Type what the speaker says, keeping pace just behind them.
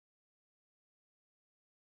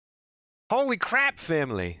Holy crap,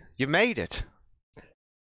 family! You made it!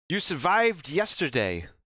 You survived yesterday!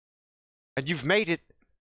 And you've made it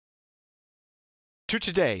to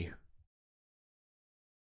today.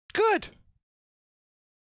 Good!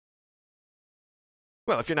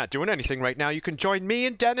 Well, if you're not doing anything right now, you can join me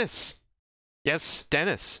and Dennis. Yes,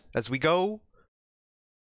 Dennis, as we go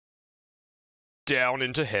down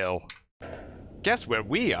into hell. Guess where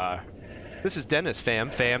we are? This is Dennis, fam,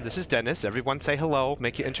 this is Dennis. Everyone say hello,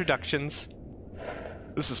 make your introductions.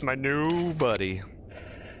 This is my new buddy.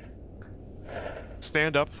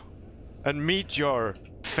 Stand up and meet your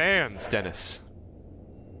fans, Dennis.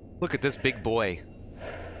 Look at this big boy.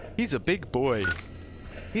 He's a big boy.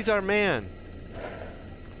 He's our man.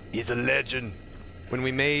 He's a legend. When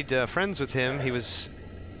we made friends with him, he was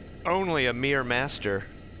only a mere master.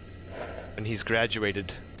 And he's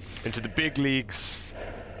graduated into the big leagues.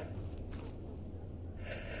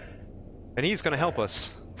 And he's gonna help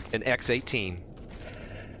us in X-18.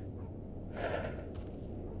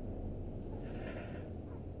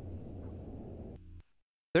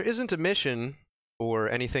 There isn't a mission or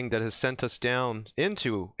anything that has sent us down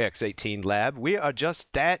into X-18 lab. We are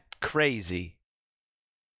just that crazy.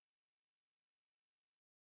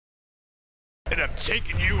 And I'm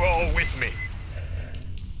taking you all with me.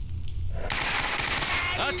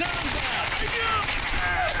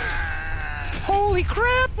 Holy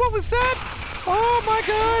crap, what was that? Oh my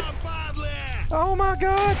god! Oh my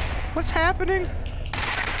god! What's happening?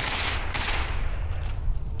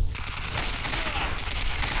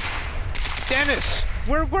 Dennis!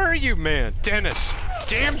 Where were you, man? Dennis!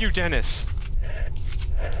 Damn you, Dennis!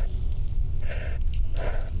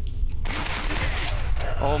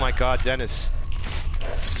 Oh my god, Dennis.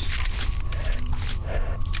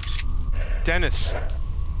 Dennis!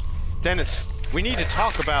 Dennis, we need to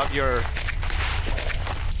talk about your...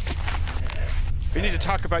 We need to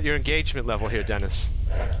talk about your engagement level here, Dennis.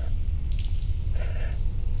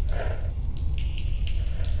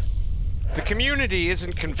 The community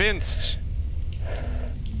isn't convinced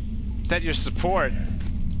that your support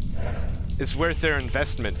is worth their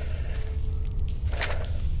investment.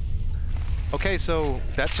 Okay, so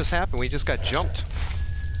that just happened. We just got jumped.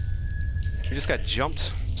 We just got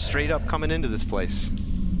jumped straight up coming into this place.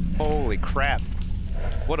 Holy crap.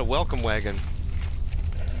 What a welcome wagon.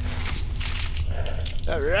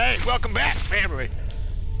 Alright, welcome back, family.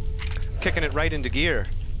 Kicking it right into gear.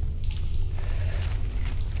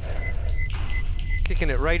 Kicking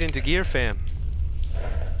it right into gear, fam.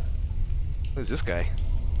 Who's this guy?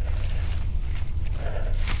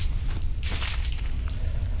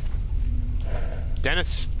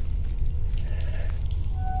 Dennis?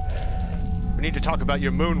 We need to talk about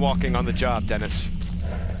your moonwalking on the job, Dennis.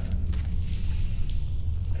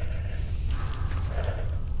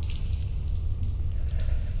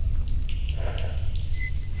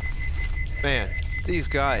 Man, these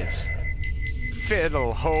guys.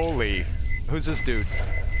 Fiddle holy. Who's this dude?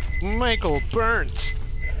 Michael Burnt.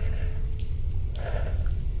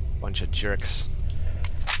 Bunch of jerks.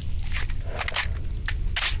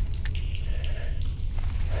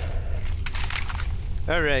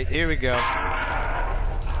 Alright, here we go.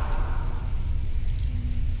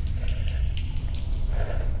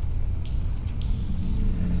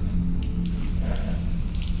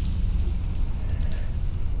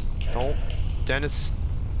 Don't, Dennis.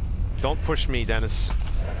 Don't push me, Dennis.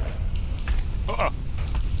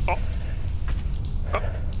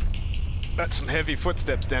 That's some heavy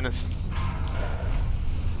footsteps, Dennis.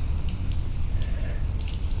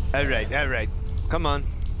 Alright, alright. Come on.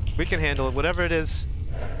 We can handle it, whatever it is.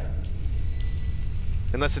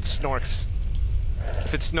 Unless it's Snorks.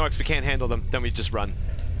 If it's Snorks, we can't handle them, then we just run.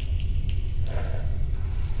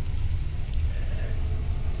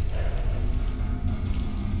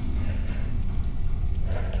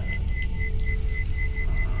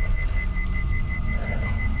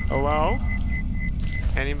 Hello?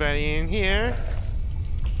 Anybody in here?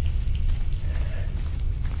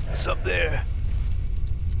 What's up there?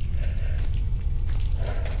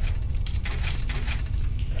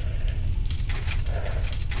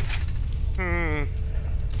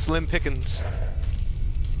 Slim pickings.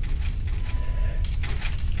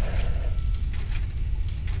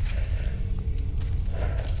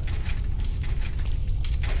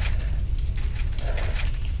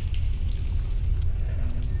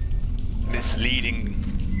 Misleading.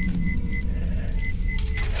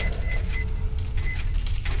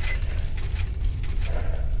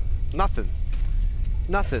 Nothing.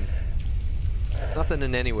 Nothing. Nothing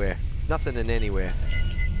in anywhere. Nothing in anywhere.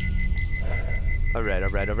 Alright,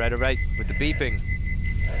 alright, alright, alright. With the beeping.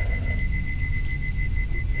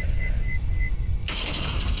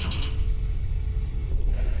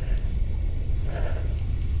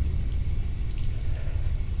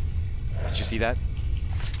 see that?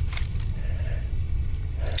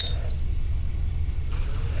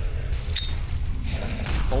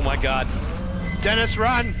 Oh my god. Dennis,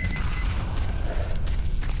 run!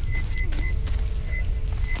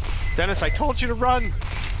 Dennis, I told you to run!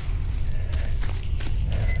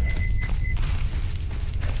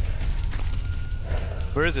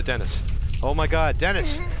 Where is it, Dennis? Oh my god,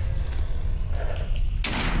 Dennis!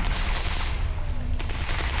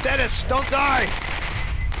 Dennis, don't die!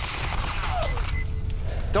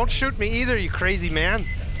 Don't shoot me either, you crazy man!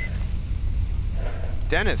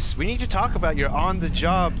 Dennis, we need to talk about your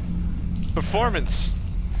on-the-job performance.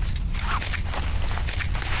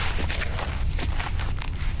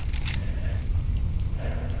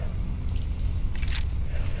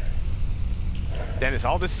 Dennis,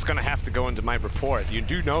 all this is gonna have to go into my report. You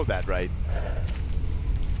do know that, right?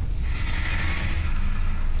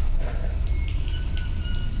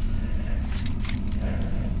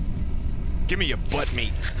 Give me your butt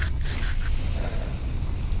meat.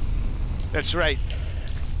 That's right.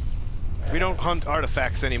 We don't hunt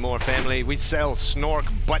artifacts anymore, family. We sell snork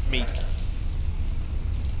butt meat.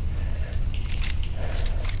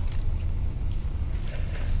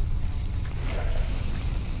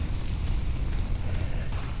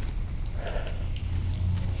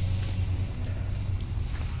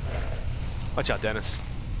 Watch out, Dennis.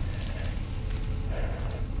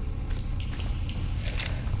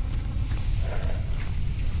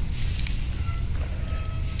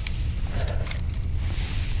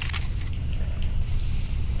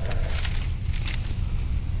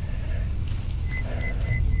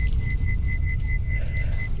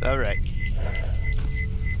 All right.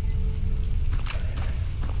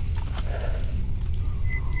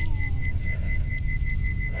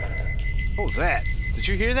 What was that? Did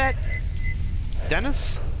you hear that?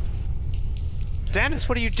 Dennis? Dennis,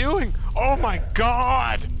 what are you doing? Oh my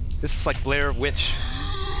god! This is like Blair Witch.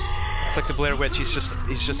 It's like the Blair Witch. He's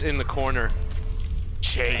just in the corner.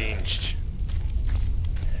 Changed.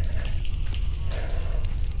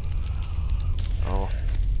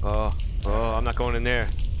 Oh, I'm not going in there.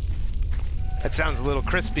 That sounds a little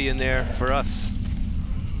crispy in there for us.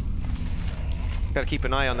 Gotta keep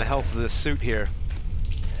an eye on the health of this suit here.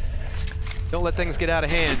 Don't let things get out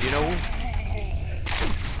of hand, you know?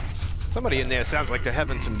 Somebody in there sounds like they're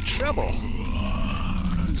having some trouble.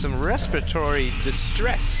 Some respiratory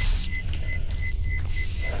distress.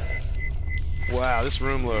 Wow, this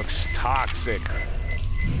room looks toxic.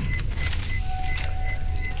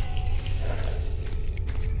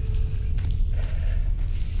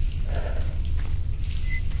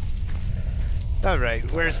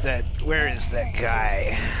 Alright, where is that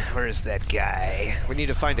guy? Where is that guy? We need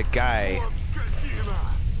to find a guy.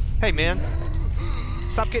 Hey man,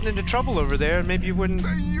 stop getting into trouble over there, maybe you wouldn't...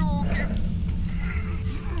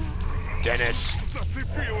 Dennis!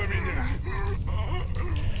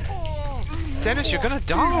 Dennis, you're gonna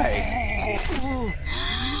die!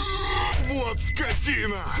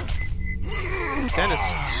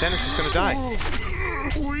 Dennis is gonna die.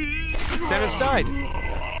 Dennis died!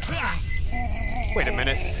 Wait a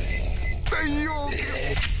minute.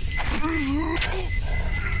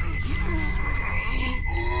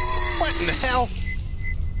 What in the hell?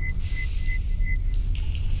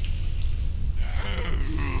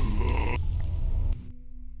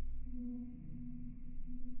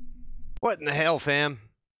 What in the hell, fam?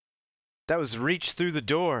 That was reach through the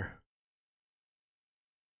door.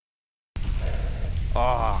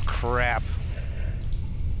 Oh, crap.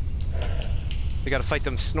 We gotta fight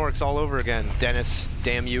them snorks all over again, Dennis.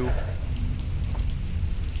 Damn you. I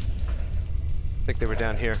think they were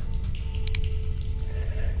down here.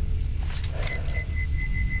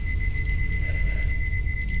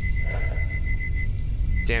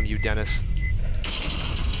 Damn you, Dennis.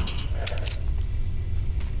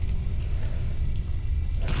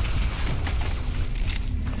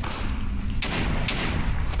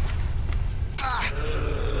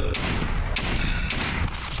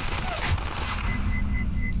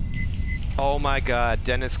 Oh my god,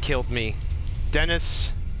 Dennis killed me.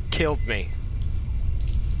 Dennis killed me.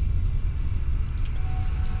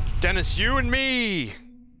 Dennis, you and me!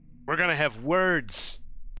 We're gonna have words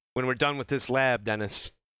when we're done with this lab,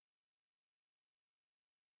 Dennis.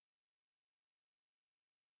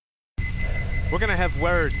 We're gonna have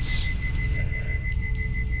words.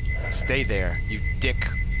 Stay there, you dick.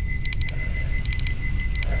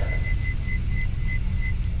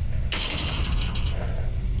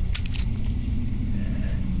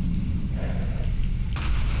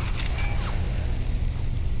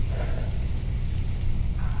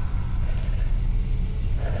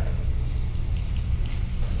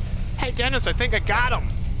 Hey Dennis, I think I got him.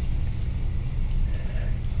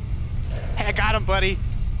 I got him, buddy.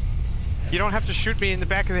 You don't have to shoot me in the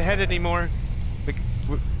back of the head anymore.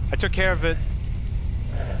 I took care of it.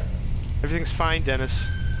 Everything's fine, Dennis.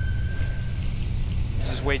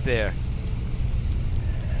 Just wait there.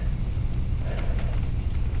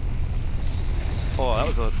 Oh, that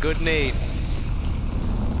was a good nade.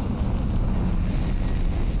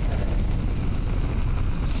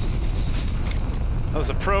 That was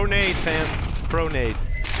a pro nade, fam. Pro nade.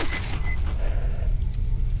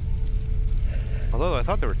 Although I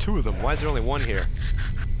thought there were two of them. Why is there only one here?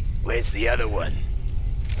 Where's the other one?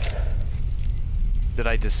 Did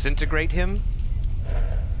I disintegrate him?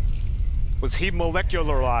 Was he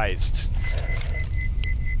molecularized?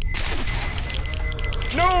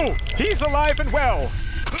 No! He's alive and well!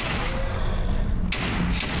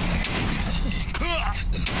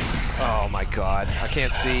 Oh my god, I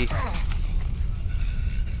can't see.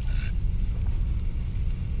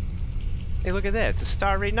 Hey, look at that. It's a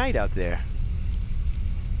starry night out there.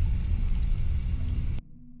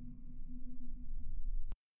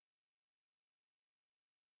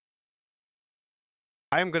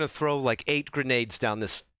 I am gonna throw like 8 grenades down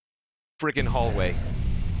this friggin' hallway.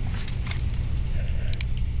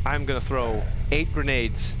 I'm gonna throw 8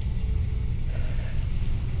 grenades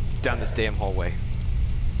down this damn hallway.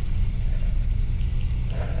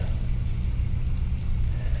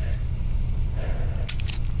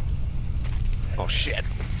 Oh shit.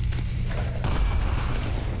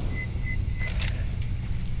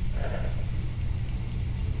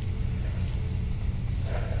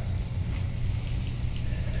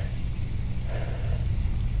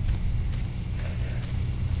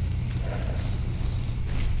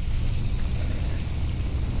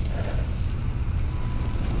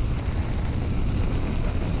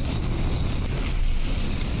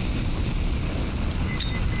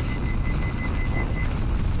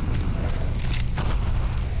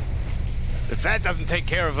 If that doesn't take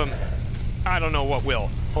care of him, I don't know what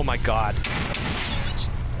will. Oh my god.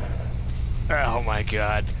 Oh my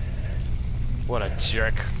god. What a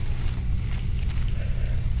jerk.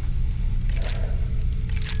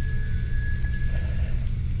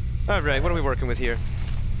 Alright, what are we working with here?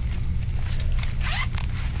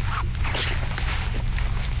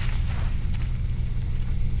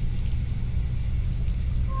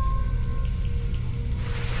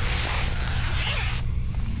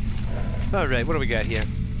 Alright, what do we got here?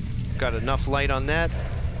 Got enough light on that.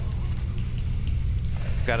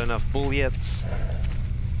 Got enough bullets.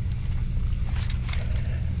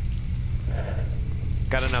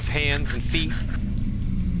 Got enough hands and feet.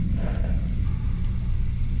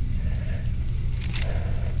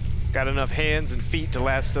 Got enough hands and feet to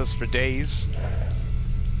last us for days.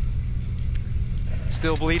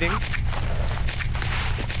 Still bleeding.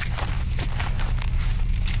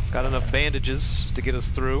 Got enough bandages to get us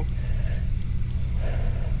through.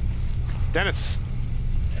 Dennis,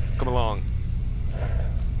 come along.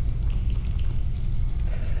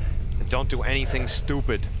 And don't do anything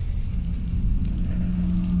stupid.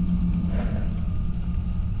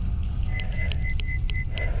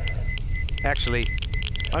 Actually,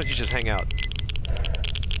 why don't you just hang out?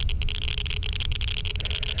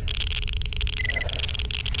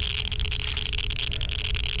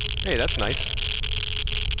 Hey, that's nice.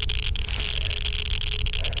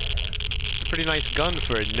 It's a pretty nice gun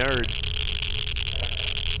for a nerd.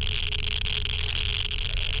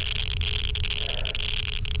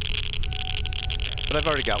 But I've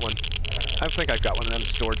already got one. I think I've got one of them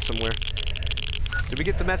stored somewhere. Did we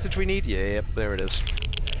get the message we need? Yeah, yep, there it is.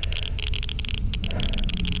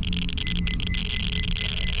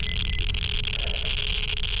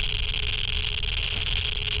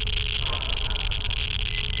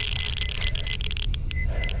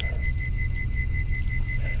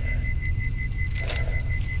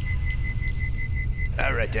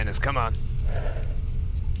 Alright, Dennis, come on.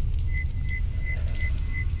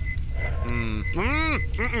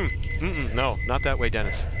 No, not that way,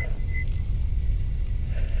 Dennis.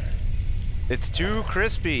 It's too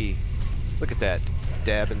crispy. Look at that.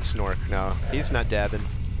 Dab and snork. No, he's not dabbing.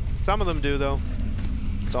 Some of them do, though.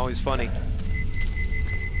 It's always funny.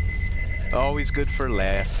 Always good for a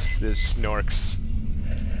laugh. There's snorks.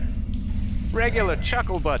 Regular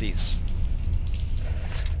chuckle buddies.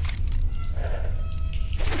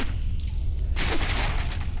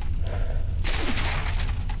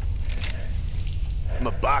 I'm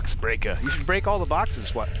a box breaker. You should break all the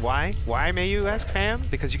boxes. What? Why? Why, may you ask, fam?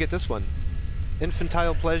 Because you get this one.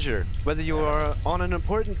 Infantile pleasure. Whether you are on an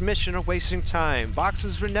important mission or wasting time,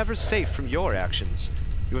 boxes were never safe from your actions.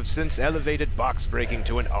 You have since elevated box breaking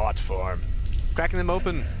to an art form, cracking them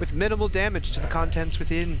open with minimal damage to the contents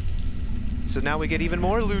within. So now we get even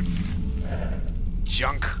more loot.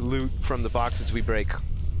 junk loot from the boxes we break.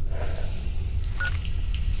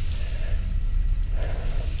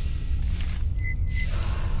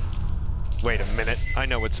 Wait a minute, I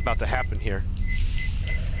know what's about to happen here.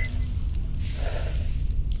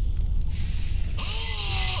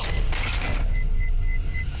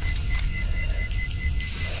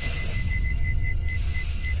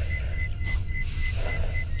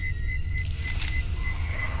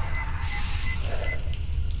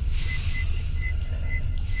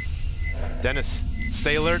 Dennis,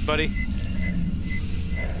 stay alert, buddy.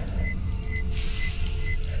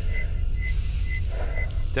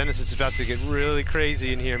 Dennis, it's about to get really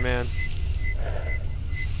crazy in here, man.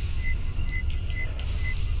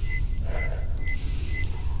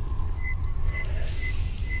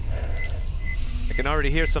 I can already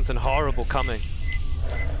hear something horrible coming.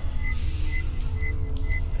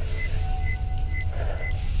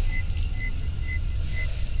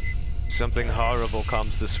 Something horrible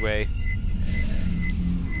comes this way.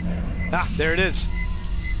 Ah, there it is.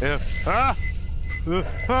 Yeah. Ah!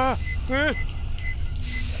 Ah!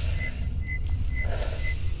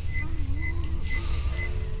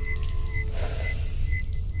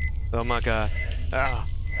 Oh my god. Ah!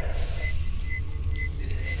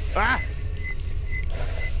 Ah!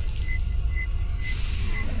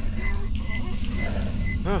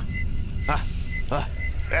 Ah! Ah! Ah!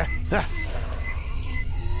 Ah!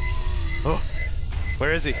 Oh!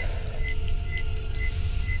 Where is he?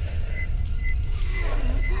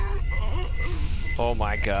 Oh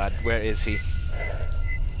my god, where is he?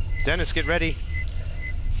 Dennis, get ready.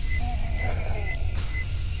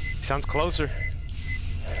 He sounds closer.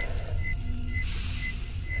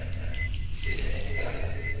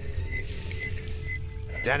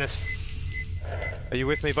 Dennis, are you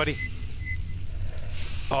with me, buddy?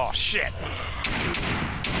 Oh shit!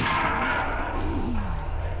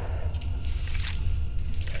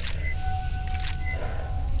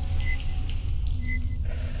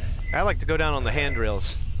 I like to go down on the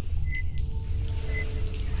handrails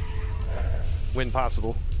when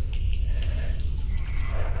possible.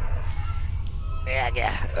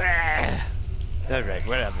 Yeah. Alright,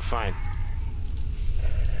 whatever, fine.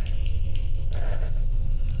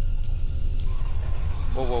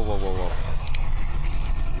 Whoa, whoa, whoa, whoa, whoa.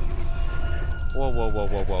 Whoa, whoa, whoa,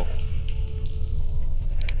 whoa, whoa.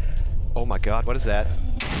 Oh my god, what is that?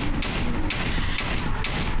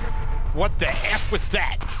 What the F was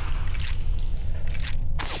that?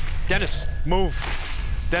 Dennis, move!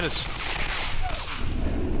 Dennis!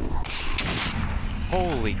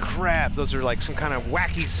 Holy crap, those are like some kind of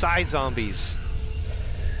wacky side zombies.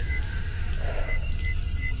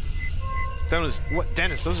 Dennis, what?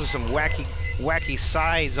 Dennis, those are some wacky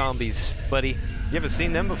side zombies, buddy. You haven't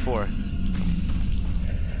seen them before.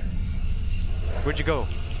 Where'd you go?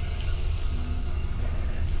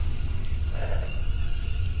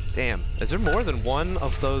 Damn, is there more than one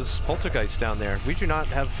of those poltergeists down there? We do not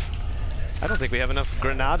have... I don't think we have enough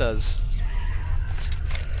granadas.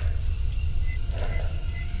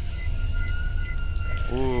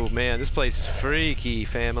 Ooh, man, this place is freaky,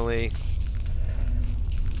 family.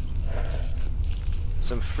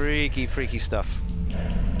 Some freaky, freaky stuff.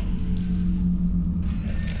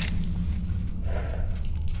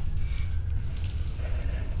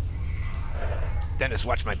 Dennis,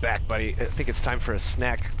 watch my back, buddy. I think it's time for a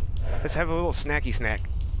snack. Let's have a little snacky snack.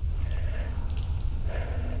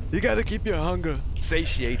 You gotta keep your hunger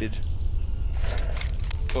satiated,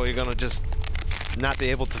 or you're gonna just not be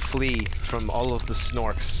able to flee from all of the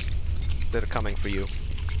snorks that are coming for you.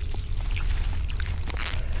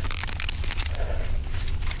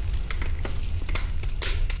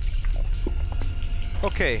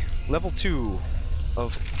 Okay, level 2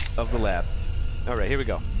 of the lab. Alright, here we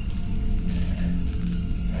go.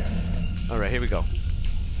 Alright, here we go.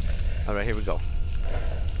 Alright, here we go.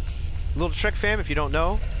 Little trick, fam, if you don't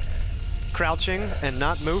know. Crouching and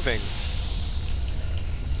not moving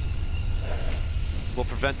will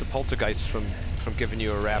prevent the poltergeist from giving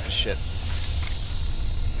you a raff of shit.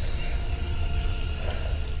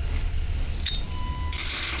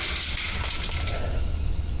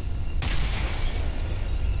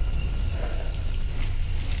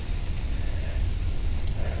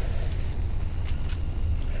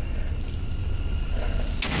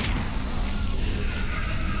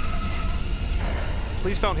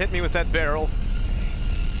 Please don't hit me with that barrel.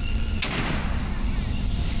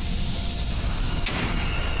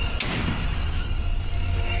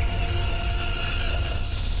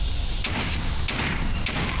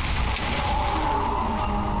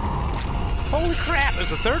 Holy crap,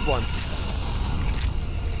 there's a third one.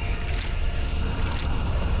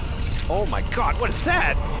 Oh my god, what is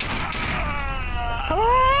that?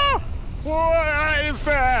 Ah! What is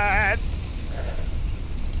that?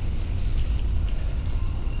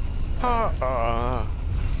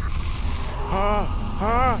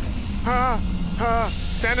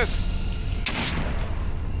 Dennis!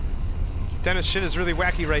 Dennis, shit is really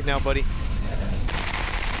wacky right now, buddy.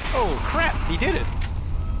 Oh, crap! He did it!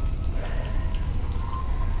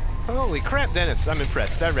 Holy crap, Dennis. I'm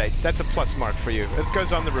impressed. Alright, that's a plus mark for you. It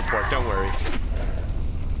goes on the report, don't worry.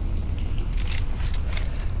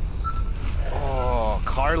 Oh,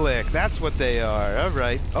 Karlik. That's what they are.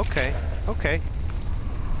 Alright. Okay. Okay.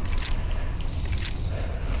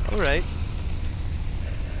 Alright.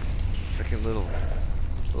 Frickin' little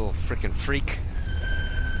frickin' freak.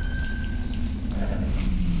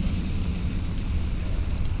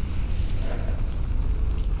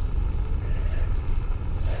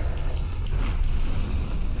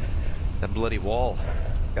 That bloody wall.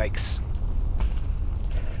 Yikes.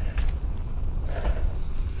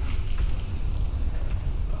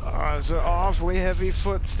 Those are awfully heavy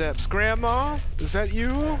footsteps. Grandma? Is that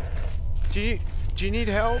you? Do you need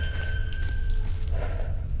help?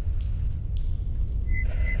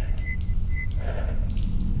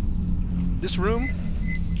 This room,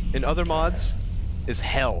 in other mods, is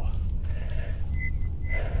hell.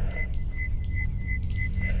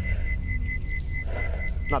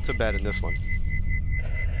 Not so bad in this one.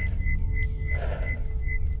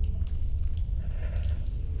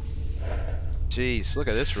 Jeez, look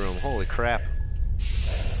at this room. Holy crap.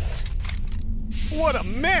 What a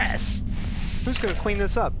mess! Who's gonna clean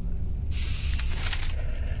this up?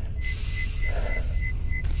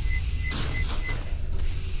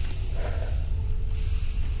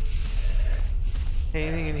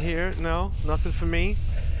 Anything in here? No? Nothing for me?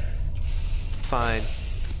 Fine.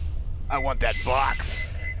 I want that box!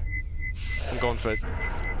 I'm going for it.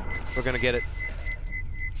 We're gonna get it.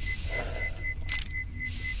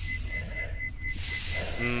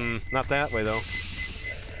 Not that way, though.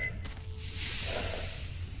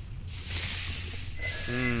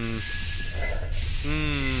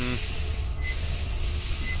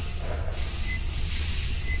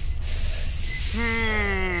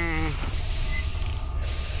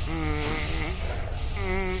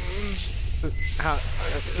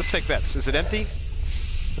 Let's take bets. Is it empty?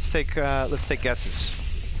 Let's take guesses.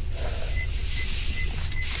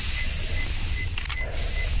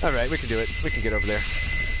 All right, we can do it. We can get over there.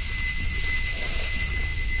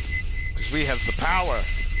 Because we have the power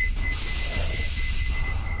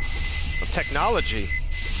of technology.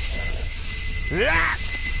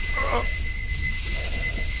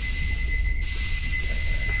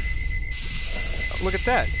 Look at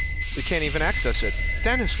that. We can't even access it.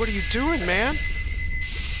 Dennis, what are you doing, man?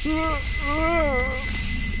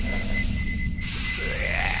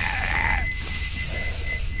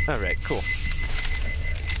 All right, cool.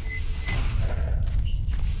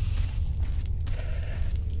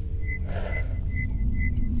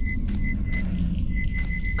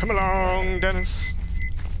 Come along, Dennis.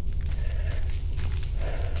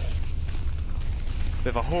 We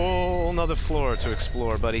have a whole nother floor to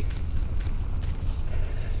explore, buddy.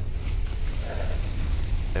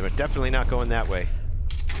 And we're definitely not going that way.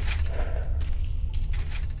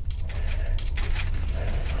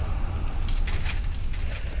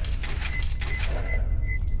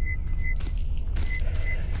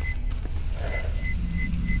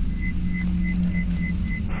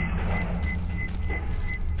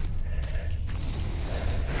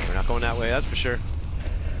 We're not going that way, that's for sure.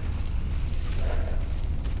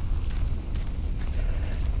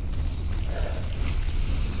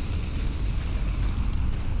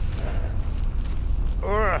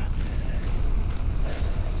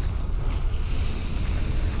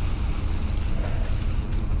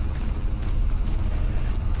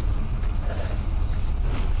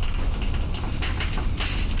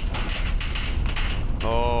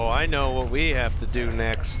 Oh, I know what we have to do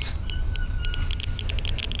next.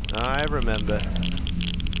 I remember.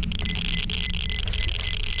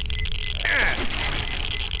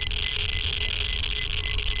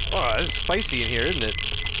 Oh, it's spicy in here, isn't it?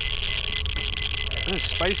 It's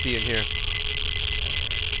spicy in here.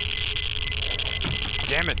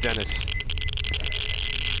 Damn it, Dennis.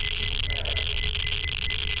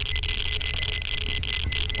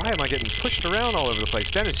 Why am I getting pushed around all over the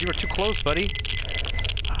place? Dennis, you were too close, buddy.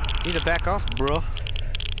 Need to back off, bro.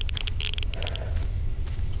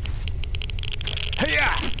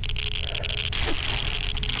 Hey-ya!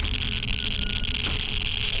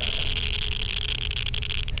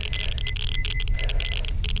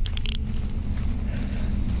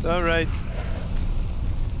 Alright.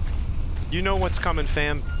 You know what's coming,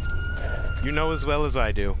 fam. You know as well as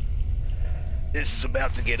I do. This is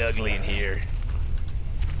about to get ugly in here.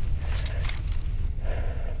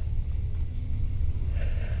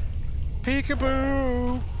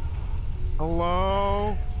 Peekaboo!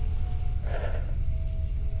 Hello?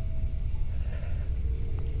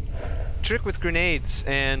 Trick with grenades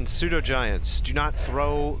and pseudo-giants. Do not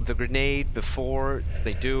throw the grenade before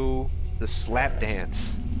they do the slap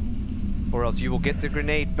dance, or else you will get the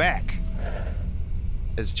grenade back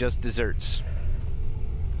as just desserts.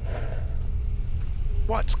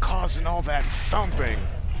 What's causing all that thumping?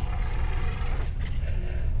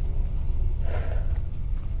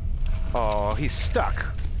 Oh, he's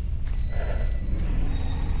stuck.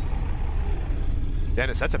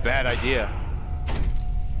 Dennis, that's a bad idea.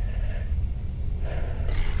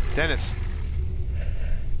 Dennis.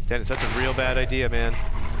 Dennis, that's a real bad idea, man.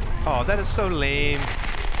 Oh, that is so lame.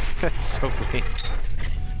 That's so lame.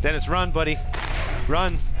 Dennis, run, buddy.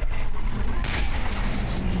 Run.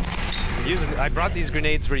 I brought these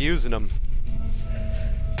grenades, we're using them.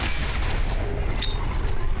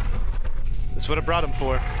 That's what I brought them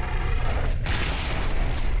for.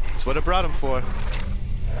 That's what I brought them for.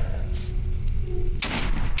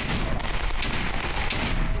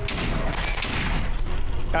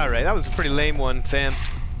 Alright, that was a pretty lame one, fam.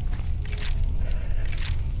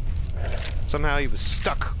 Somehow he was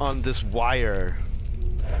stuck on this wire.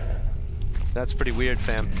 That's pretty weird,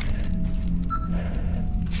 fam.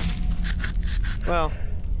 Well,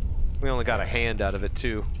 we only got a hand out of it,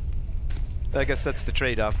 too. I guess that's the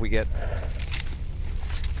trade-off we get.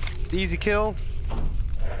 Easy kill.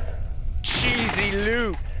 Cheesy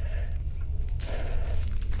loot.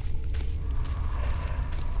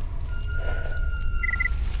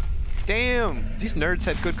 Damn, these nerds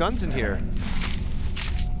had good guns in here.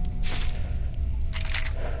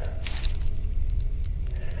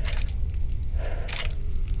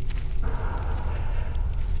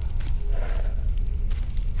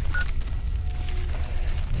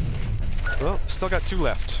 Well, still got 2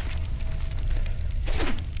 left.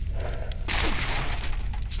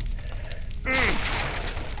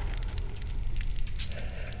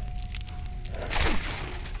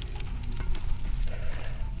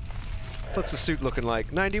 What's the suit looking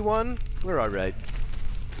like? 91? We're alright.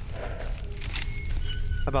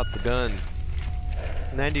 How about the gun?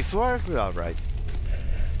 94? We're alright.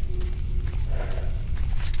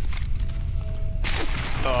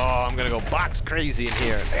 Oh, I'm gonna go box crazy in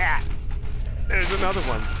here. Yeah. There's another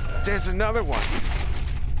one. There's another one.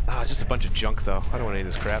 Ah, just a bunch of junk though. I don't want any of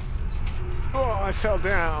this crap. Oh, I fell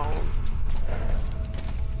down.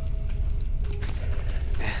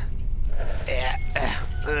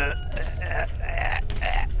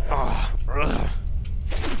 Oh, ugh.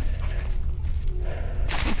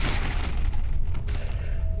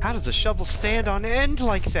 How does a shovel stand on end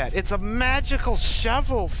like that? It's a magical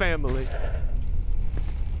shovel, family.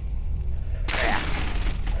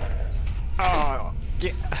 Oh,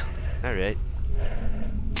 yeah. All right.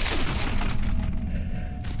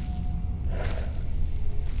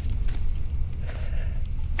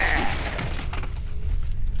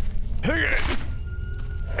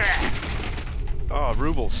 Oh,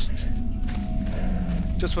 rubles.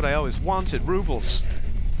 Just what I always wanted, rubles.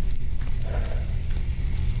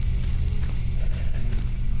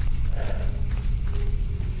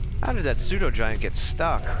 How did that pseudo-giant get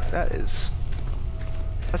stuck? That's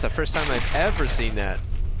the first time I've ever seen that.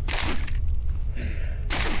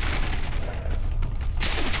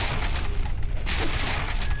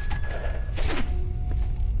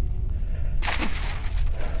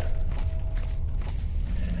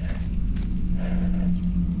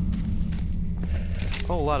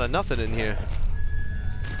 Whole lot of nothing in here.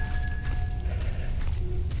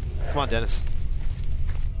 Come on, Dennis.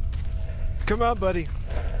 Come on, buddy.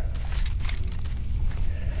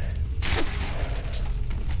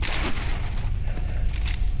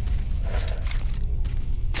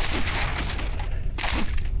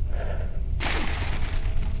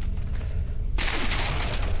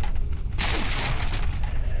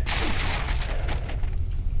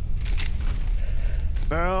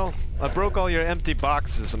 Well, I broke all your empty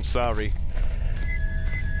boxes, I'm sorry.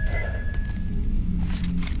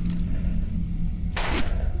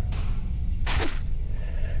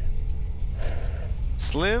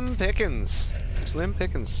 Slim pickings. Slim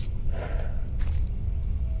pickings.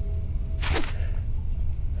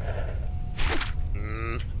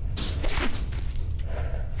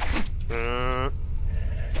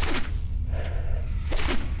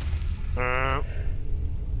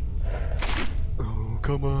 Oh,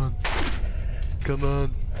 come on. Come on.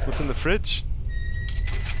 What's in the fridge?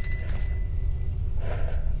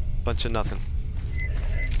 Bunch of nothing.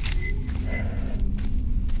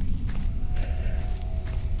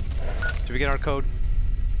 Did we get our code?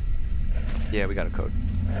 Yeah, we got a code.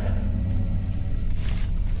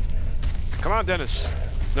 Come on, Dennis.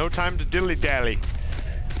 No time to dilly-dally.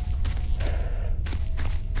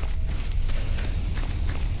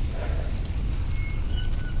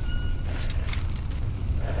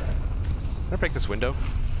 Can I break this window?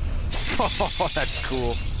 Oh, that's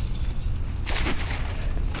cool.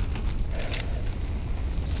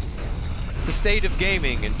 The state of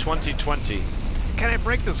gaming in 2020. Can I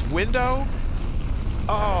break this window?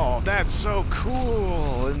 Oh, that's so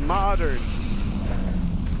cool and modern.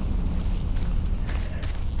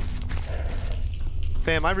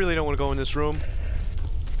 Fam, I really don't want to go in this room.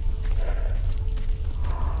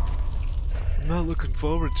 I'm not looking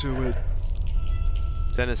forward to it.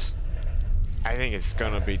 Dennis, I think it's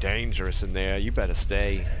gonna be dangerous in there. You better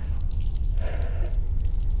stay.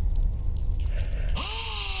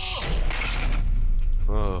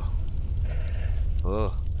 Oh.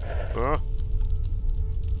 Oh. Oh.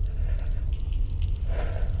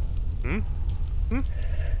 Hmm? Hmm?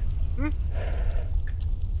 Hmm?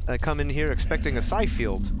 I come in here expecting a psi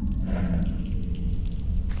field.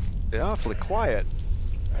 They're awfully quiet.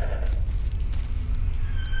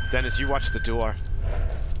 Dennis, you watch the door.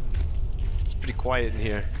 It's pretty quiet in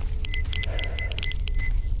here.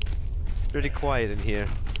 Pretty quiet in here.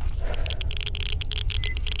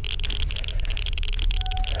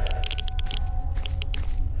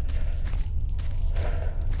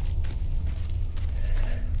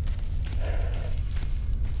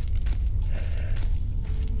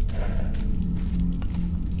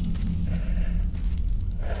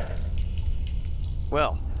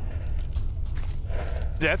 Well,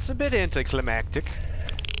 that's a bit anticlimactic.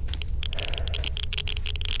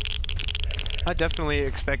 I definitely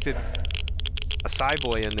expected a psi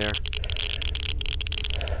boy in there.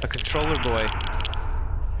 A controller boy.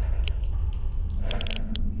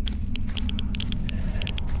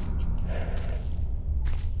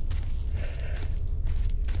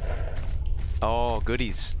 Oh,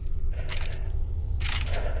 goodies.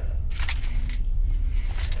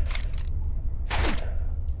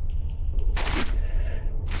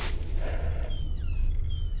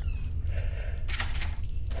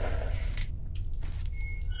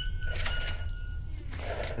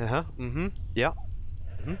 Uh-huh, mm-hmm, yeah.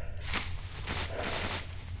 Mm-hmm.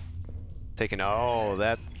 Taking all of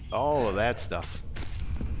that stuff.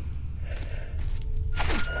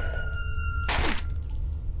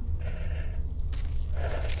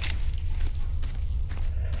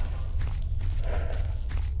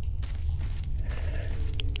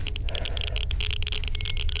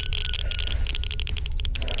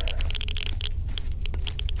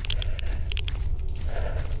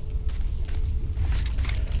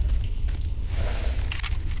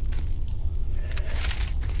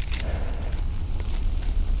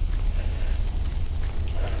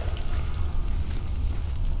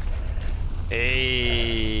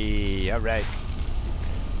 Hey, all right.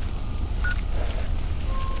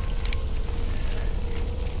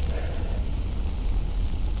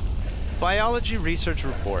 Biology Research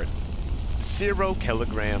Report. 0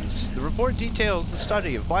 kilograms. The report details the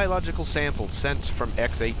study of biological samples sent from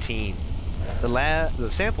X-18. The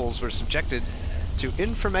samples were subjected to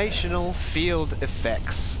informational field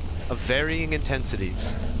effects of varying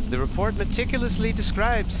intensities. The report meticulously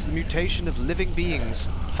describes the mutation of living beings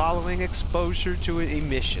following exposure to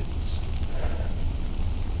emissions.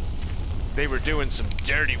 They were doing some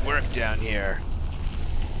dirty work down here.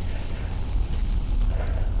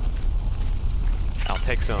 I'll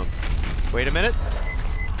take some. Wait a minute.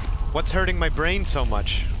 What's hurting my brain so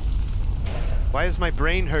much? Why is my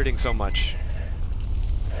brain hurting so much?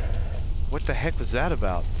 What the heck was that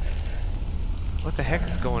about? What the heck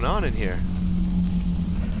is going on in here?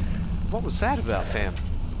 What was that about, fam?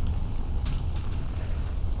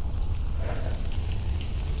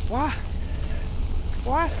 What?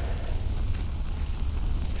 What?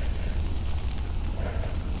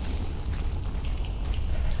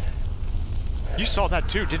 You saw that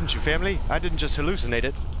too, didn't you, family? I didn't just hallucinate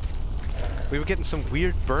it. We were getting some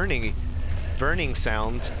weird burning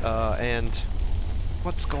sounds, and...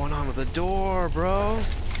 What's going on with the door, bro?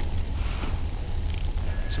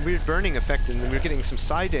 Some weird burning effect, and we were getting some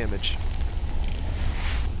psi damage.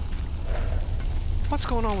 What's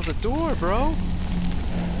going on with the door, bro?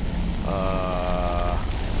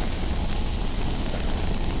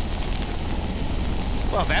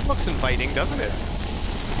 Well, that looks inviting, doesn't it?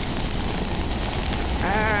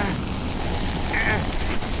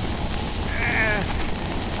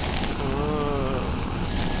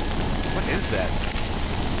 What is that?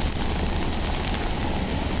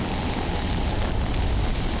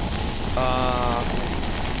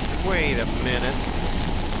 Wait a minute.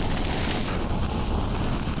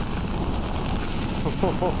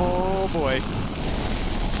 Oh boy.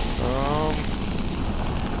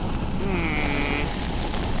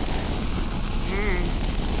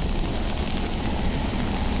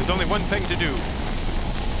 There's only one thing to do.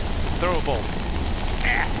 Throw a bolt.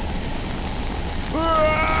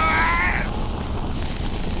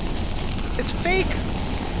 It's fake!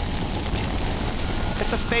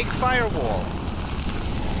 It's a fake firewall.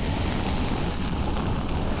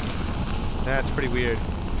 That's pretty weird.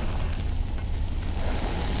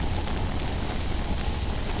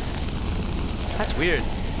 That's weird.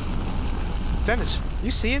 Dennis,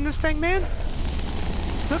 you seeing this thing, man?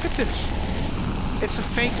 Look at this. It's a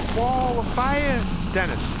fake wall of fire,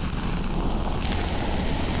 Dennis.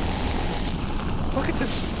 Look at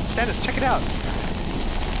this. Dennis, check it out.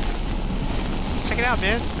 Check it out,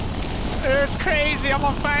 man. It's crazy. I'm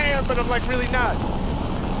on fire, but I'm like really not.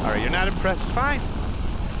 Alright, you're not impressed. Fine.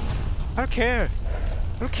 I don't care.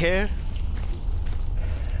 I don't care.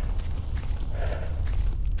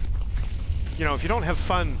 You know, if you don't have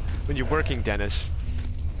fun when you're working, Dennis,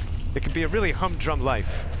 it can be a really humdrum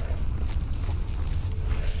life.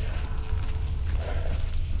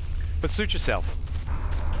 But suit yourself.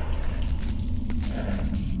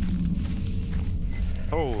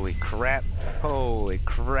 Holy crap. Holy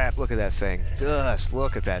crap. Look at that thing. Just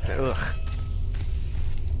look at that thing. Ugh.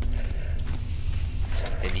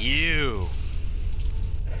 And you.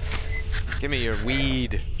 Give me your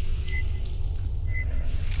weed.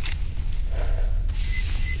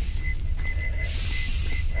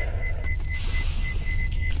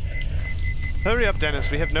 Hurry up,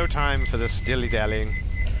 Dennis. We have no time for this dilly-dallying.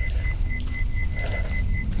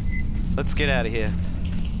 Let's get out of here.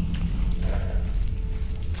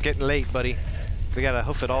 It's getting late, buddy. We gotta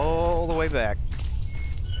hoof it all the way back.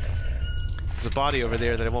 There's a body over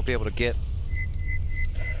there that I won't be able to get.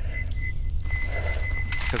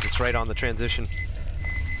 Because it's right on the transition.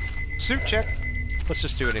 Suit check. Let's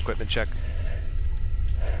just do an equipment check.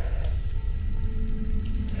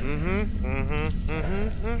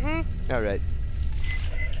 Alright.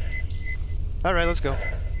 Alright, let's go.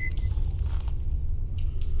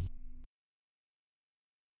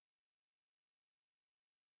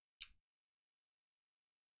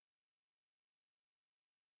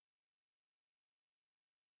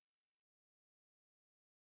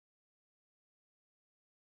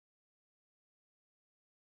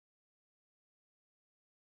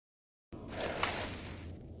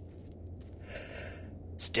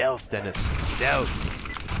 Stealth, Dennis. Stealth.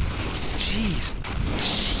 Jeez.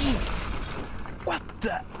 Gee. What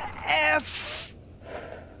the F?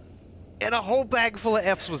 And a whole bag full of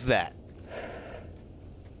Fs was that?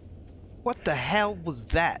 What the hell was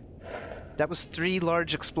that? That was 3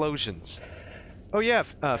 large explosions. Oh yeah,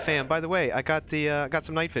 fam, by the way, I got the, got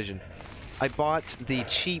some night vision. I bought the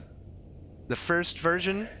cheap, the first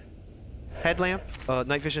version headlamp,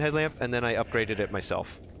 night vision headlamp, and then I upgraded it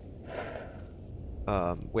myself.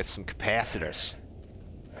 With some capacitors.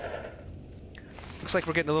 Looks like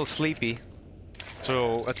we're getting a little sleepy,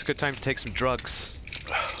 so that's a good time to take some drugs.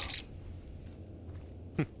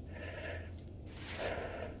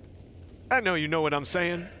 I know you know what I'm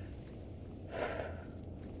saying.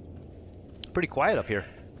 Pretty quiet up here.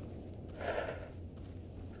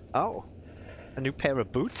 Oh, a new pair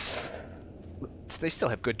of boots? They still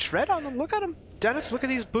have good tread on them. Look at them. Dennis, look at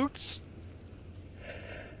these boots.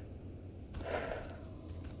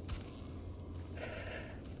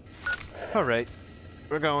 Alright,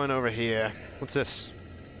 we're going over here. What's this?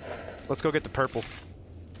 Let's go get the purple.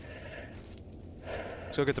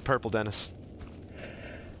 Let's go get the purple, Dennis.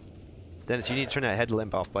 Dennis, you need to turn that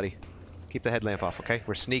headlamp off, buddy. Keep the headlamp off, okay?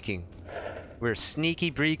 We're sneaking. We're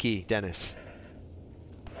sneaky breaky, Dennis.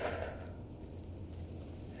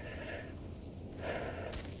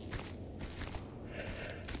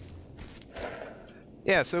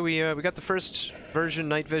 Yeah, so we got the first version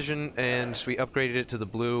night vision, and we upgraded it to the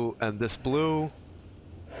blue, and this blue,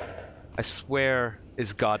 I swear,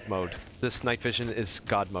 is God mode. This night vision is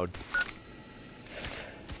God mode.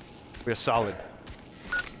 We're solid.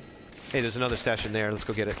 Hey, there's another stash in there. Let's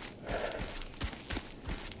go get it.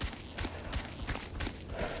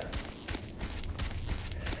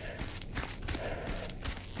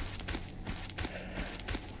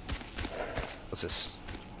 What's this?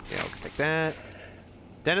 Yeah, we can take that.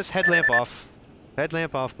 Dennis, headlamp off.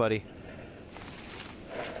 Headlamp off, buddy.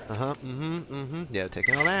 Yeah,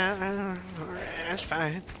 taking all that. That's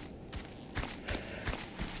fine.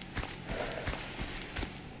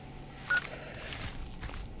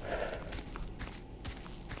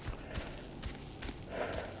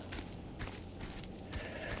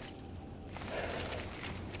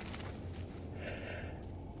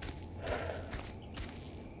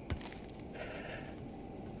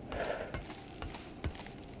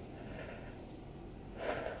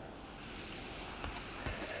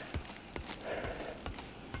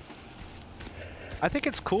 I think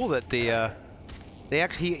it's cool that they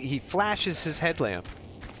actually he flashes his headlamp,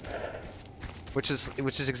 which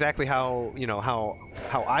is exactly how, you know, how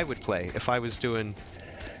I would play if I was doing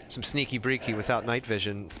some sneaky breaky without night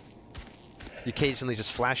vision. You occasionally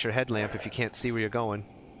just flash your headlamp if you can't see where you're going.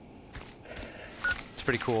 It's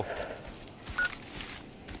pretty cool.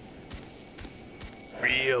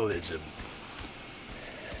 Realism.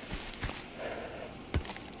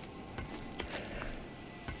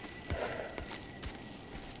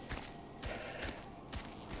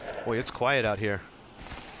 Boy, it's quiet out here.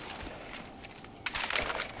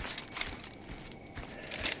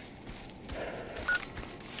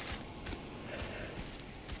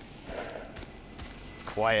 It's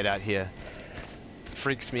quiet out here.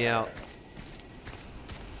 Freaks me out.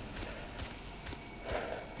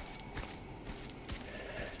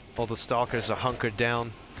 All the stalkers are hunkered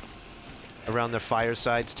down around their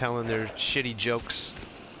firesides telling their shitty jokes.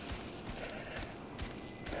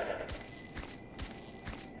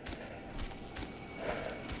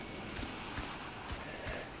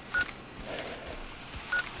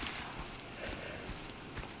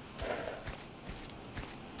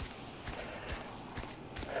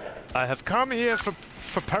 I have come here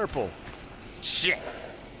for purple. Shit.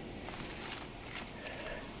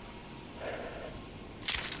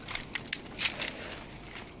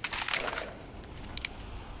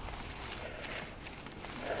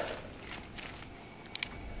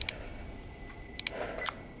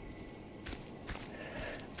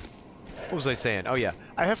 What was I saying? Oh yeah.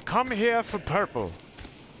 I have come here for purple.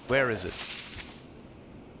 Where is it?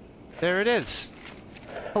 There it is.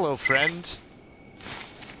 Hello, friend.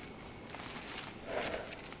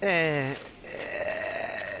 I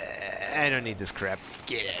don't need this crap.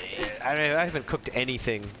 Get out of here. I haven't cooked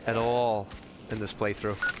anything at all in this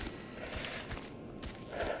playthrough.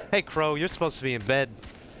 Hey, crow, you're supposed to be in bed.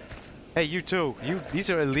 Hey, you too.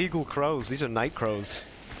 These are illegal crows. These are night crows.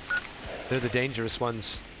 They're the dangerous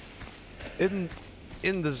ones. In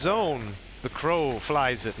the zone, the crow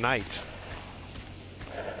flies at night.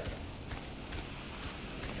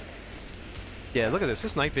 Yeah, look at this.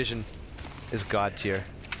 This night vision is god tier.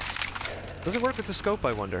 Does it work with the scope,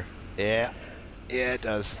 I wonder? Yeah. Yeah, it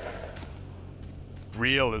does.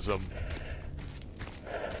 Realism.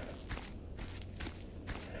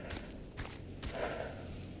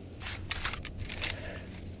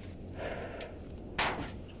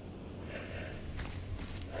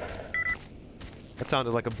 That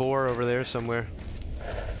sounded like a boar over there somewhere.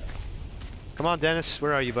 Come on, Dennis.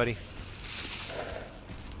 Where are you, buddy?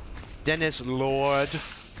 Dennis Lord.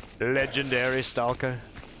 Legendary Stalker.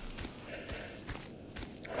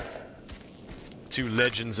 Two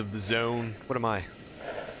legends of the zone. What am I?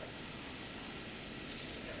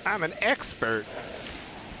 I'm an expert.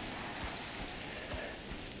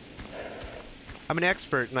 I'm an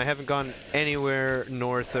expert, and I haven't gone anywhere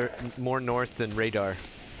north or more north than radar.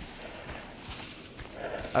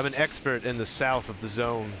 I'm an expert in the south of the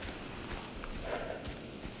zone.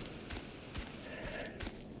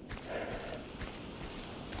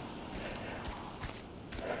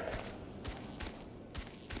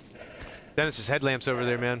 Dennis's headlamp's over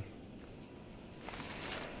there, man.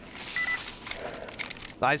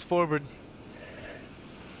 Eyes forward.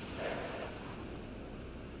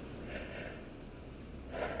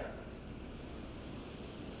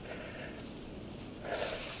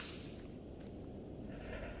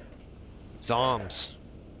 Zombs.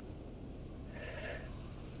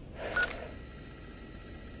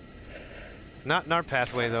 Not in our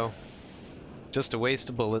pathway, though. Just a waste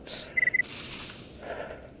of bullets.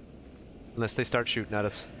 Unless they start shooting at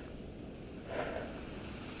us.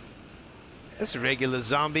 It's a regular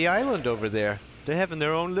zombie island over there. They're having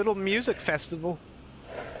their own little music festival.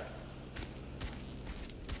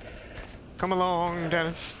 Come along,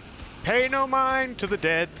 Dennis. Pay no mind to the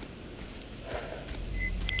dead.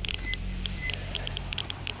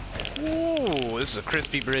 Ooh, this is a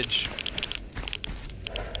crispy bridge.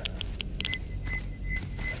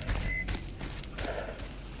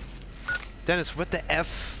 Dennis, what the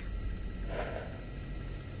F?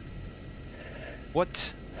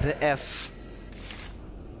 What the F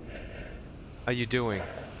are you doing?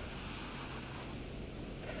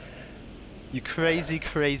 You crazy,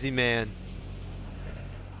 crazy man.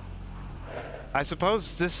 I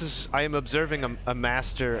suppose this is... I am observing a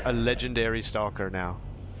master, a legendary stalker now.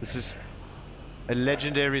 This is a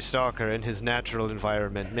legendary stalker in his natural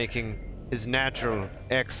environment, making his natural,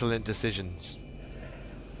 excellent decisions.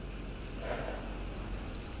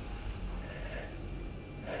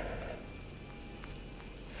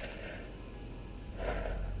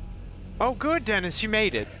 Oh, good, Dennis, you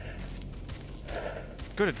made it.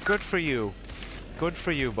 Good for you. Good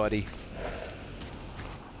for you, buddy.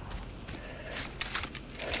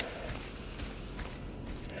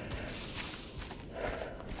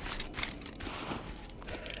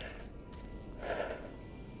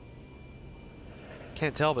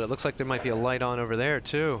 Can't tell, but it looks like there might be a light on over there,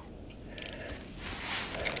 too.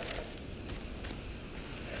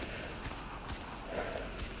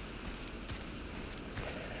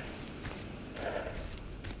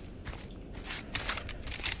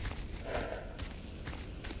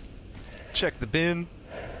 Check the bin.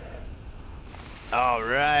 All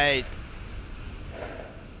right.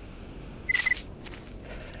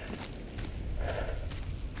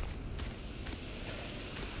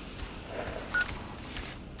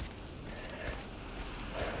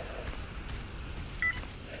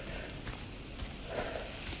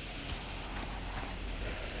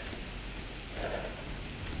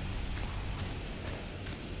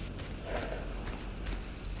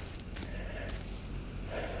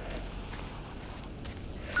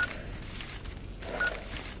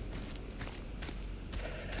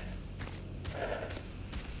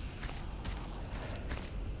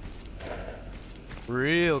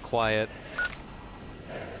 Real quiet.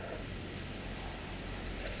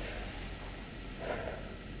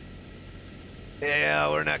 Yeah,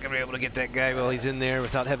 we're not gonna be able to get that guy while he's in there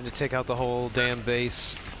without having to take out the whole damn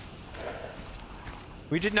base.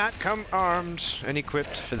 We did not come armed and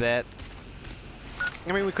equipped for that.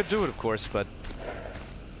 I mean, we could do it, of course, but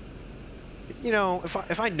you know,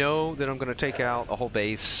 if I know that I'm gonna take out a whole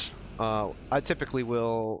base, I typically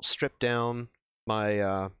will strip down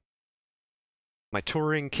my my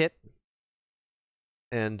touring kit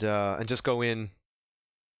and just go in,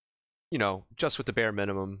 you know, just with the bare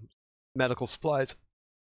minimum, medical supplies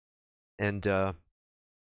and a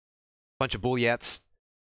bunch of bulliets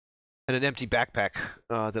and an empty backpack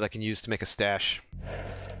that I can use to make a stash.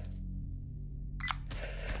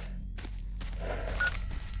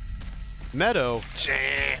 Meadow?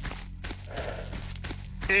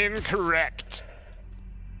 Incorrect.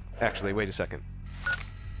 Actually, wait a second.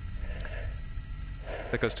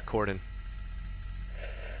 That goes to Corden.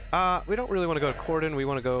 We don't really want to go to Corden. We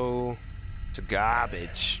want to go to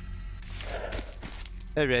garbage.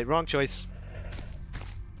 Alright, wrong choice.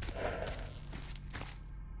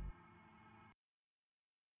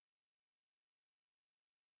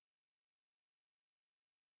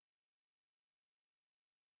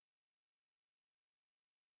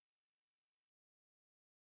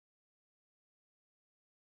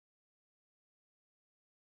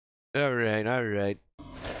 Alright, alright.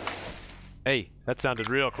 Hey, that sounded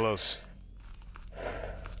real close.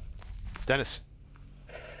 Dennis,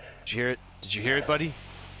 did you hear it? Did you hear it, buddy?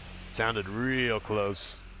 It sounded real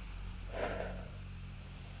close.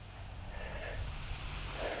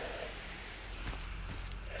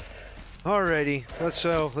 Alrighty,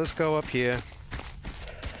 let's go up here.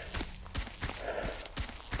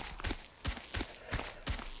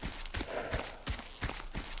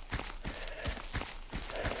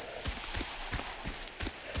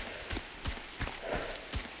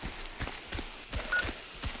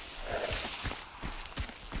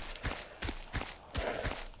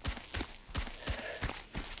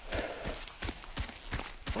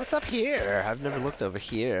 What's up here? I've never looked over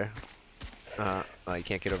here. Oh, you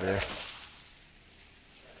can't get over there.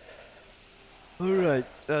 Alright,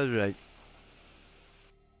 alright.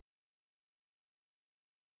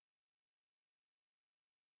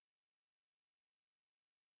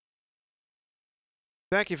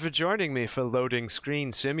 Thank you for joining me for Loading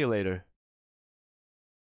Screen Simulator.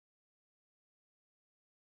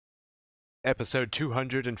 Episode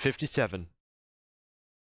 257.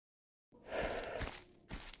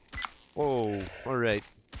 Whoa, alright.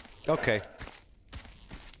 Okay.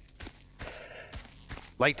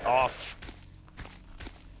 Light off.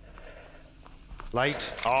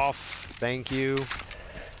 Light off. Thank you.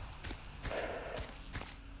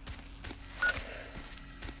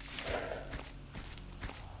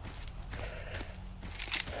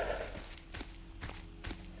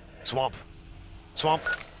 Swamp. Swamp.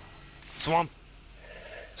 Swamp.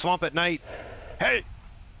 Swamp at night. Hey!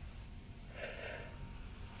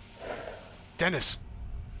 Dennis!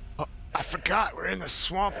 Oh, I forgot we're in the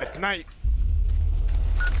swamp at night.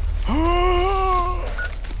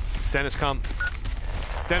 Dennis, come.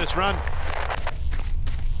 Dennis, run.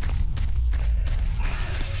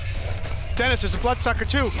 Dennis, there's a bloodsucker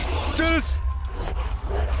too. Dennis!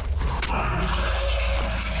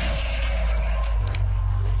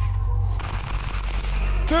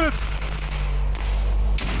 Dennis!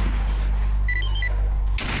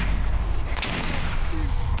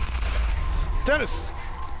 Dennis!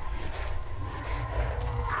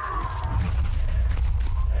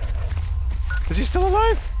 Is he still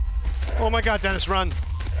alive? Oh my god, Dennis, run.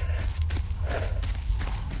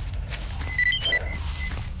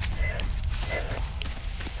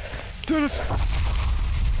 Dennis!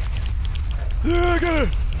 Yeah, I got it!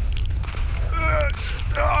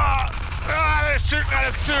 They're shooting at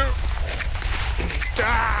us too!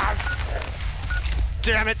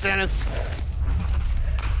 Damn it, Dennis!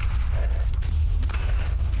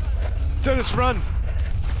 Dennis, run!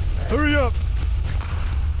 Hurry up!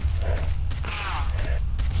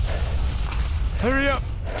 Hurry up!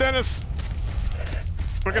 Dennis!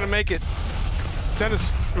 We're gonna make it.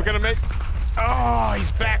 Dennis, we're gonna make... Oh,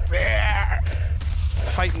 he's back there!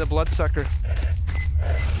 Fighting the bloodsucker.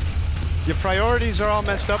 Your priorities are all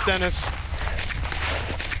messed up, Dennis.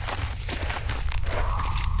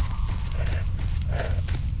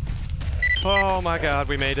 Oh my god,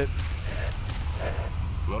 we made it.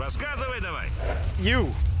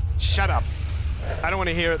 You! Shut up! I don't want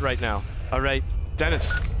to hear it right now. Alright,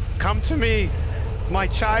 Dennis, come to me! My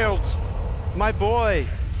child! My boy!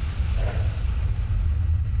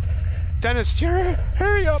 Dennis,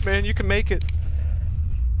 hurry up, man, you can make it.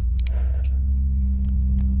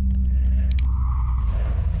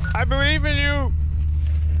 I believe in you!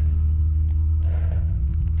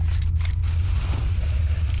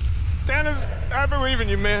 Dennis, I believe in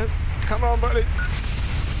you, man. Come on, buddy.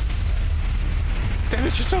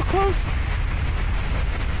 Dennis, you're so close.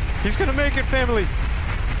 He's gonna make it, family.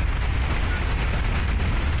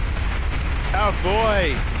 Oh,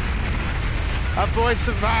 boy. Our boy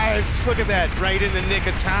survived. Look at that, right in the nick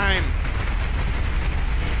of time.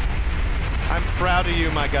 I'm proud of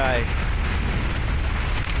you, my guy.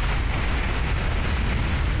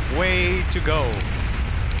 Way to go.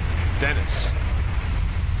 Dennis.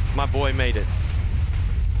 My boy made it.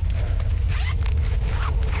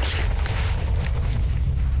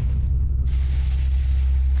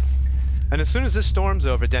 And as soon as this storm's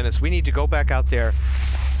over, Dennis, we need to go back out there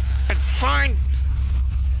and find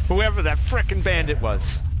whoever that frickin' bandit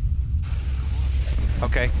was.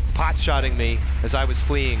 Okay, pot-shotting me as I was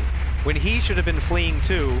fleeing, when he should have been fleeing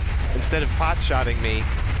too, instead of pot-shotting me.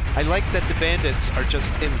 I like that the bandits are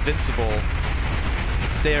just invincible.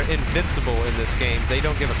 They're invincible in this game. They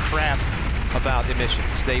don't give a crap about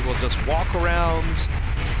emissions. They will just walk around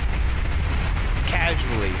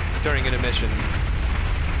casually during an emission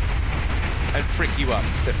and frick you up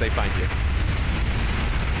if they find you.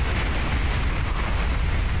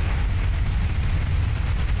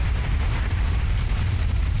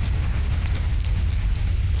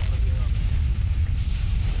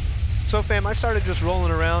 So fam, I started just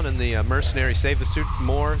rolling around in the mercenary save suit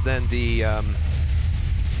more than the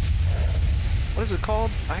what is it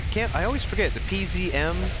called? I always forget. The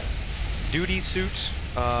PZM duty suit,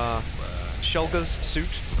 Shulga's suit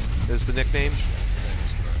is the nickname.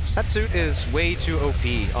 That suit is way too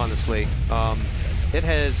OP, honestly.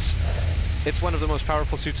 It's one of the most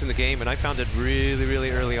powerful suits in the game, and I found it really,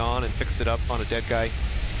 really early on and fixed it up on a dead guy.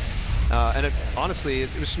 And it, honestly,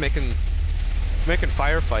 it was making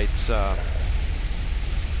firefights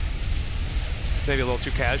maybe a little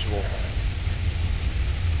too casual.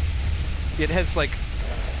 It has, like,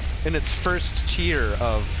 in its first tier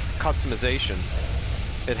of customization,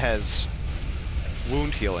 it has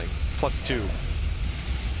wound healing +2.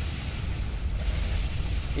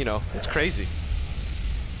 You know, it's crazy.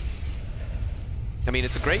 I mean,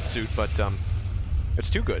 it's a great suit, but it's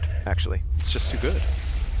too good, actually. It's just too good.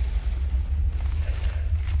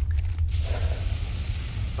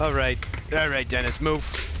 Alright, Dennis,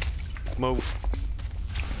 move. Move.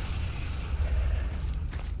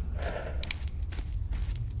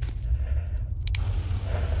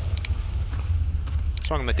 What's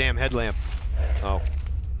wrong with my damn headlamp? Oh.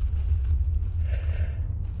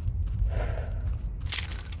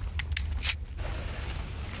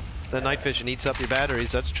 The night vision eats up your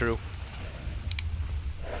batteries, that's true.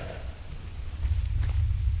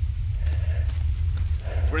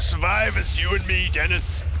 We're survivors, you and me,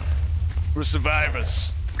 Dennis. We're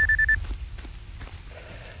survivors.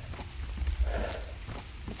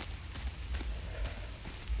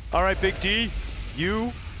 Alright, Big D.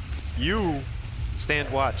 You stand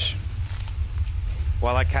watch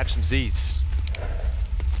while I catch some Z's.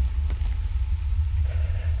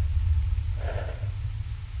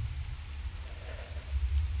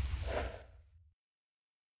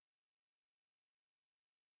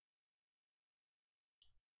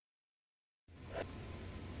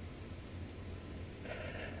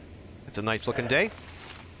 It's a nice looking day.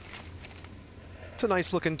 It's a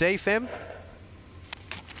nice looking day, fam.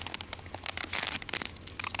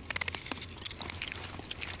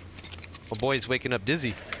 My boy's waking up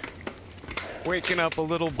dizzy. Waking up a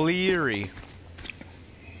little bleary.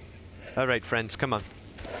 Alright, friends, come on.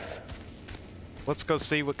 Let's go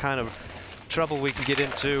see what kind of trouble we can get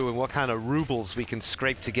into and what kind of rubles we can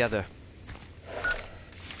scrape together.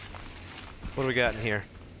 What do we got in here?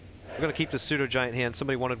 We're gonna keep the pseudo-giant hand.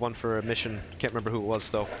 Somebody wanted one for a mission. Can't remember who it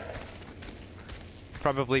was, though.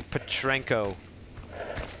 Probably Petrenko.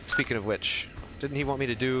 Speaking of which, didn't he want me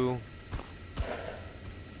to do...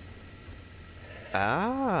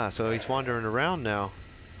 Ah, so he's wandering around now.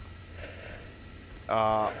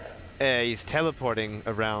 He's teleporting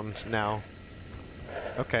around now.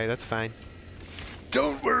 Okay, that's fine.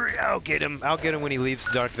 Don't worry, I'll get him. I'll get him when he leaves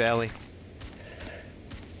Dark Valley.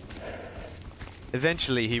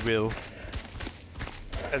 Eventually he will.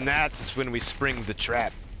 And that is when we spring the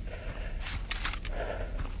trap.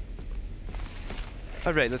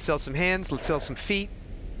 Alright, let's sell some hands, let's sell some feet.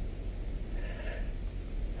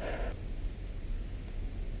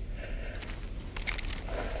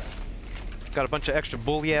 Got a bunch of extra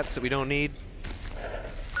bull yats that we don't need.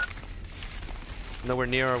 Nowhere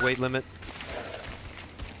near our weight limit.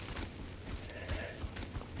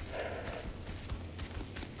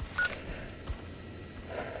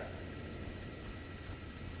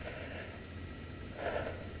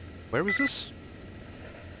 Where was this?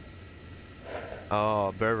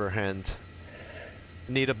 Oh, Berber hand.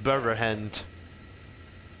 Need a Berber hand.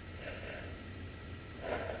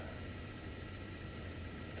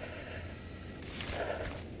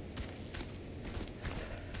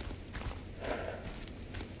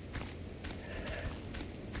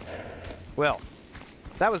 Well,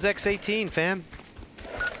 that was X18, fam.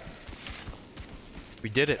 We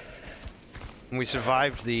did it. And we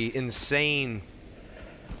survived the insane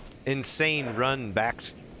run back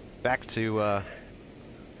to a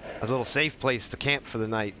little safe place to camp for the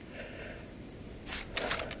night.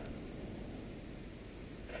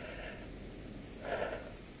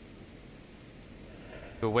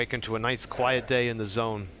 To awaken to a nice quiet day in the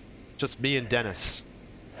zone. Just me and Dennis.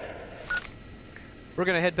 We're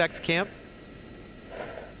gonna head back to camp.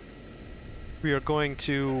 We are going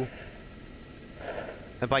to...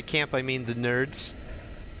 And by camp I mean the nerds.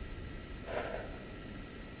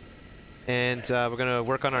 And we're gonna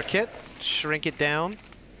work on our kit, shrink it down,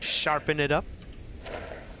 sharpen it up,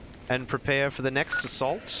 and prepare for the next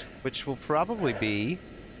assault, which will probably be...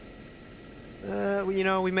 you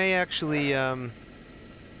know, we may actually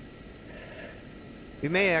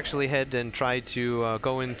head and try to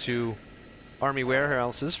go into army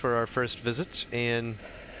warehouses for our first visit, and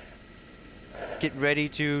get ready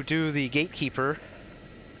to do the gatekeeper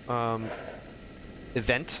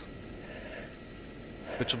event,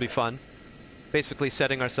 which will be fun. Basically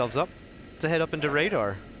setting ourselves up to head up into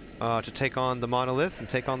radar to take on the monolith and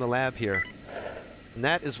take on the lab here. And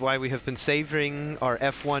that is why we have been savoring our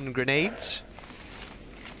F1 grenades,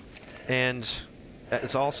 and that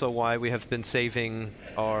is also why we have been saving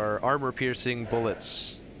our armor-piercing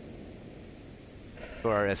bullets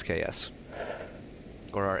for our SKS.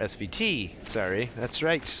 Or our SVT, sorry. That's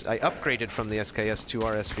right, I upgraded from the SKS to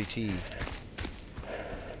our SVT.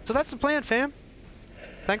 So that's the plan, fam.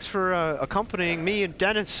 Thanks for accompanying me and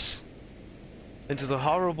Dennis into the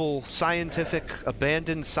horrible scientific,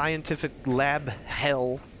 abandoned scientific lab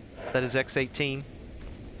hell that is X18.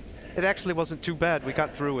 It actually wasn't too bad. We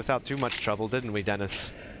got through without too much trouble, didn't we,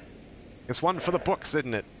 Dennis? It's one for the books,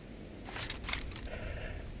 isn't it?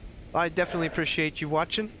 I definitely appreciate you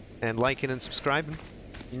watching and liking and subscribing.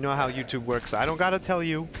 You know how YouTube works. I don't gotta tell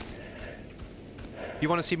you. If you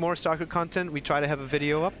want to see more Stalker content, we try to have a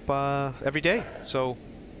video up every day, so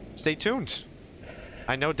stay tuned.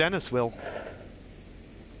 I know Dennis will.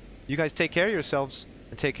 You guys take care of yourselves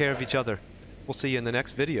and take care of each other. We'll see you in the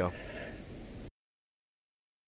next video.